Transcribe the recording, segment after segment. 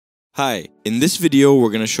Hi, in this video we're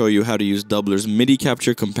going to show you how to use Dubler's MIDI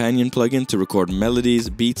Capture companion plugin to record melodies,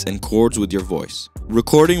 beats, and chords with your voice.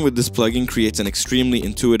 Recording with this plugin creates an extremely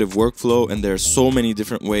intuitive workflow, and there are so many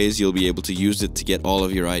different ways you'll be able to use it to get all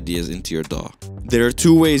of your ideas into your DAW. There are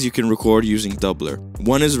two ways you can record using Dubler.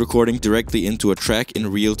 One is recording directly into a track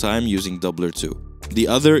in real time using Dubler 2. The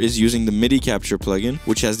other is using the MIDI Capture plugin,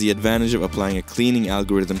 which has the advantage of applying a cleaning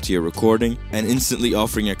algorithm to your recording and instantly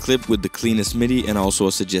offering a clip with the cleanest MIDI and also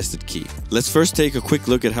a suggested key. Let's first take a quick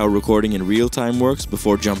look at how recording in real time works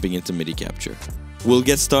before jumping into MIDI Capture. We'll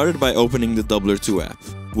get started by opening the Dubler 2 app.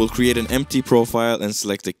 We'll create an empty profile and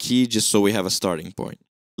select a key just so we have a starting point.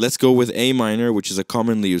 Let's go with A minor, which is a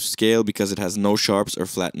commonly used scale because it has no sharps or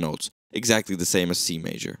flat notes, exactly the same as C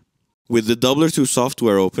major. With the Dubler 2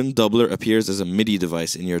 software open, Dubler appears as a MIDI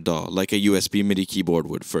device in your DAW, like a USB MIDI keyboard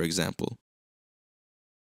would, for example.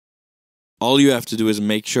 All you have to do is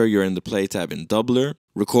make sure you're in the Play tab in Dubler,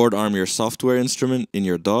 record arm your software instrument in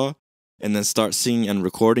your DAW, and then start singing and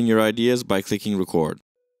recording your ideas by clicking record.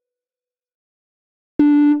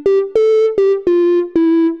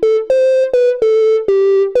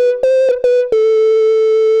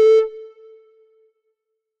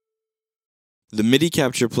 The MIDI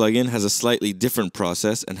Capture plugin has a slightly different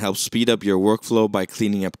process and helps speed up your workflow by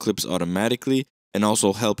cleaning up clips automatically and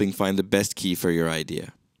also helping find the best key for your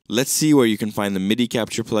idea. Let's see where you can find the MIDI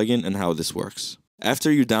Capture plugin and how this works.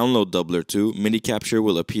 After you download Dubler 2, MIDI Capture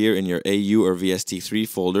will appear in your AU or VST3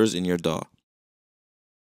 folders in your DAW.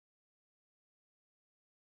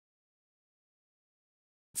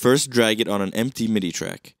 First, drag it on an empty MIDI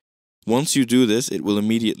track. Once you do this, it will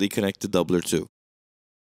immediately connect to Dubler 2.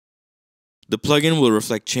 The plugin will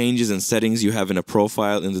reflect changes and settings you have in a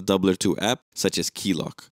profile in the Dubler 2 app, such as key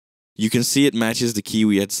lock. You can see it matches the key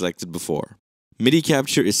we had selected before. MIDI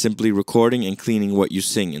Capture is simply recording and cleaning what you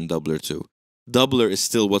sing in Dubler 2. Dubler is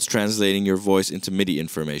still what's translating your voice into MIDI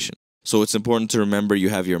information, so it's important to remember you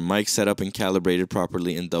have your mic set up and calibrated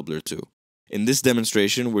properly in Dubler 2. In this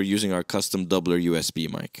demonstration, we're using our custom Dubler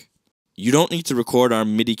USB mic. You don't need to record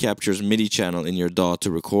arm MIDI Capture's MIDI channel in your DAW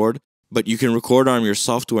to record, but you can record arm your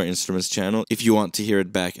software instruments channel if you want to hear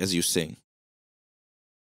it back as you sing.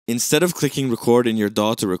 Instead of clicking record in your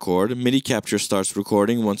DAW to record, MIDI Capture starts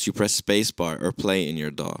recording once you press spacebar or play in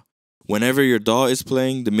your DAW. Whenever your DAW is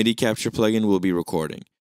playing, the MIDI Capture plugin will be recording.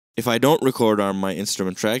 If I don't record arm my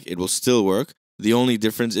instrument track, it will still work. The only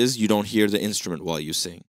difference is you don't hear the instrument while you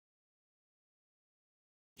sing.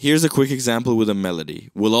 Here's a quick example with a melody.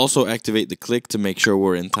 We'll also activate the click to make sure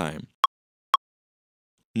we're in time.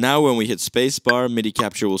 Now when we hit spacebar, MIDI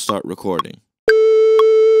Capture will start recording.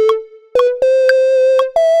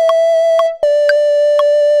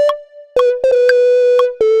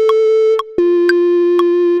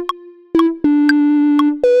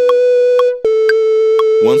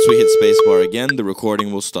 Once we hit spacebar again, the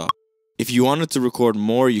recording will stop. If you wanted to record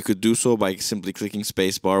more, you could do so by simply clicking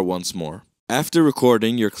spacebar once more. After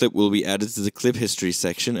recording, your clip will be added to the clip history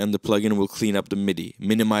section and the plugin will clean up the MIDI,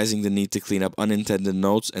 minimizing the need to clean up unintended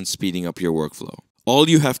notes and speeding up your workflow. All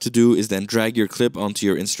you have to do is then drag your clip onto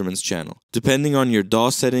your instrument's channel. Depending on your DAW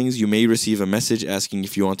settings, you may receive a message asking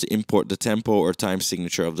if you want to import the tempo or time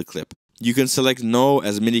signature of the clip. You can select no,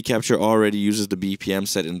 as MIDI Capture already uses the BPM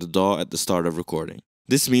set in the DAW at the start of recording.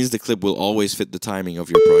 This means the clip will always fit the timing of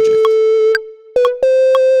your project.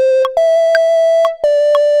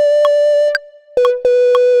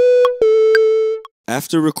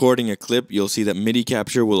 After recording a clip, you'll see that MIDI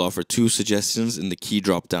Capture will offer two suggestions in the key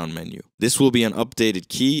drop-down menu. This will be an updated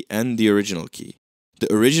key and the original key.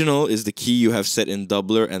 The original is the key you have set in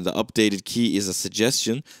Dubler, and the updated key is a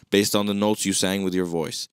suggestion based on the notes you sang with your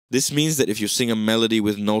voice. This means that if you sing a melody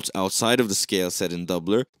with notes outside of the scale set in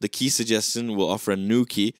Dubler, the key suggestion will offer a new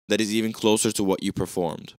key that is even closer to what you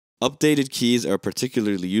performed. Updated keys are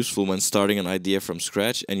particularly useful when starting an idea from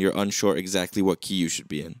scratch and you're unsure exactly what key you should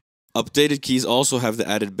be in. Updated keys also have the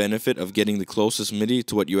added benefit of getting the closest MIDI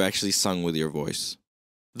to what you actually sung with your voice.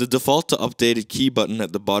 The default to updated key button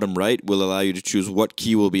at the bottom right will allow you to choose what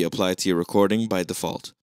key will be applied to your recording by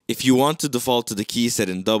default. If you want to default to the key set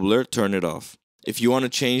in Dubler, turn it off. If you want to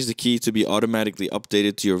change the key to be automatically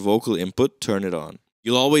updated to your vocal input, turn it on.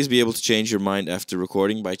 You'll always be able to change your mind after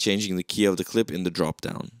recording by changing the key of the clip in the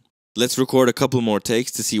drop-down. Let's record a couple more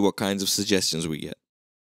takes to see what kinds of suggestions we get.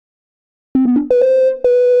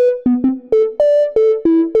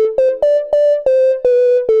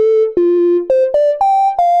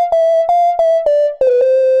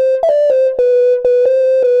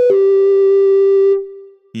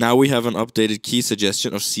 Now we have an updated key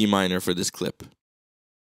suggestion of C minor for this clip.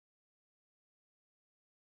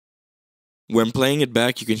 When playing it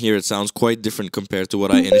back, you can hear it sounds quite different compared to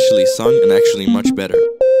what I initially sung, and actually much better.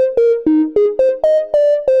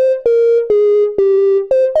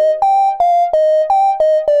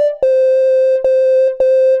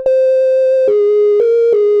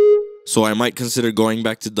 So I might consider going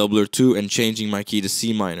back to Dubler 2 and changing my key to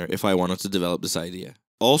C minor if I wanted to develop this idea.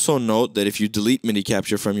 Also note that if you delete MIDI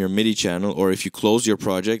Capture from your MIDI channel, or if you close your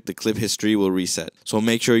project, the clip history will reset. So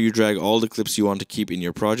make sure you drag all the clips you want to keep in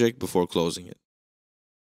your project before closing it.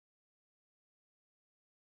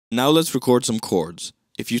 Now let's record some chords.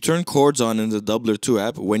 If you turn Chords on in the Dubler 2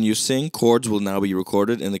 app, when you sing, chords will now be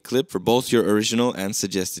recorded in the clip for both your original and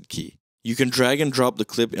suggested key. You can drag and drop the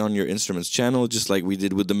clip on your instruments channel just like we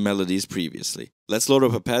did with the Melodies previously. Let's load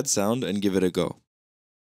up a pad sound and give it a go.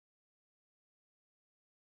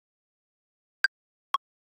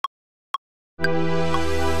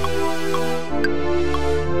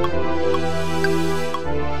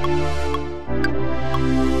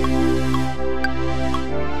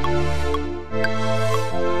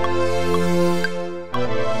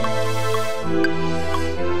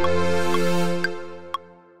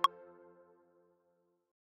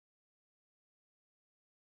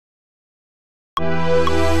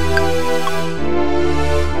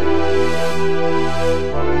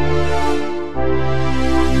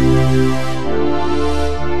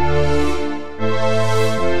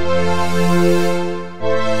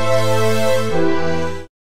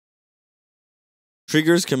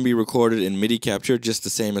 Triggers can be recorded in MIDI Capture just the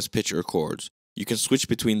same as pitch or chords. You can switch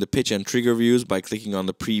between the pitch and trigger views by clicking on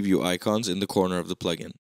the preview icons in the corner of the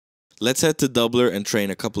plugin. Let's head to Dubler and train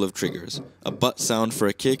a couple of triggers. A butt sound for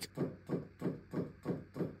a kick,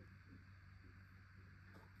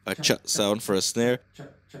 a chut sound for a snare,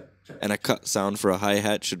 and a cut sound for a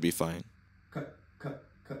hi-hat should be fine.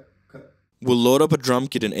 We'll load up a drum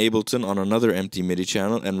kit in Ableton on another empty MIDI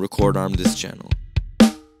channel and record arm this channel.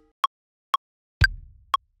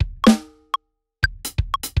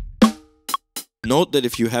 Note that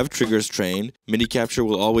if you have triggers trained, MIDI Capture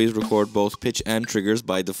will always record both pitch and triggers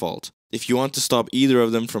by default. If you want to stop either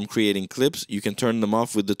of them from creating clips, you can turn them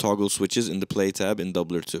off with the toggle switches in the Play tab in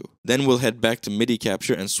Dubler 2. Then we'll head back to MIDI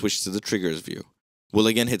Capture and switch to the triggers view. We'll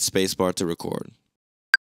again hit spacebar to record.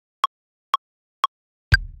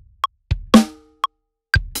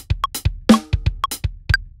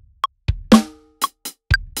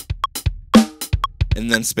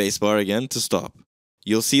 And then spacebar again to stop.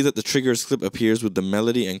 You'll see that the triggers clip appears with the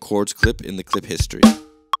melody and chords clip in the clip history.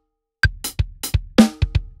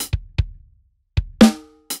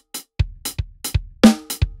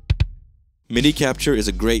 MIDI Capture is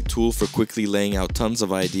a great tool for quickly laying out tons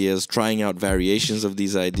of ideas, trying out variations of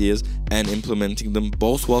these ideas, and implementing them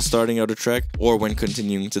both while starting out a track or when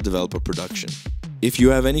continuing to develop a production. If you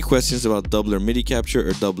have any questions about Dubler MIDI Capture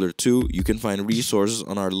or Dubler 2, you can find resources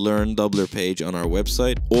on our Learn Dubler page on our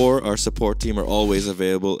website, or our support team are always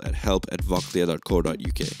available at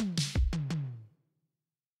help@voclia.co.uk.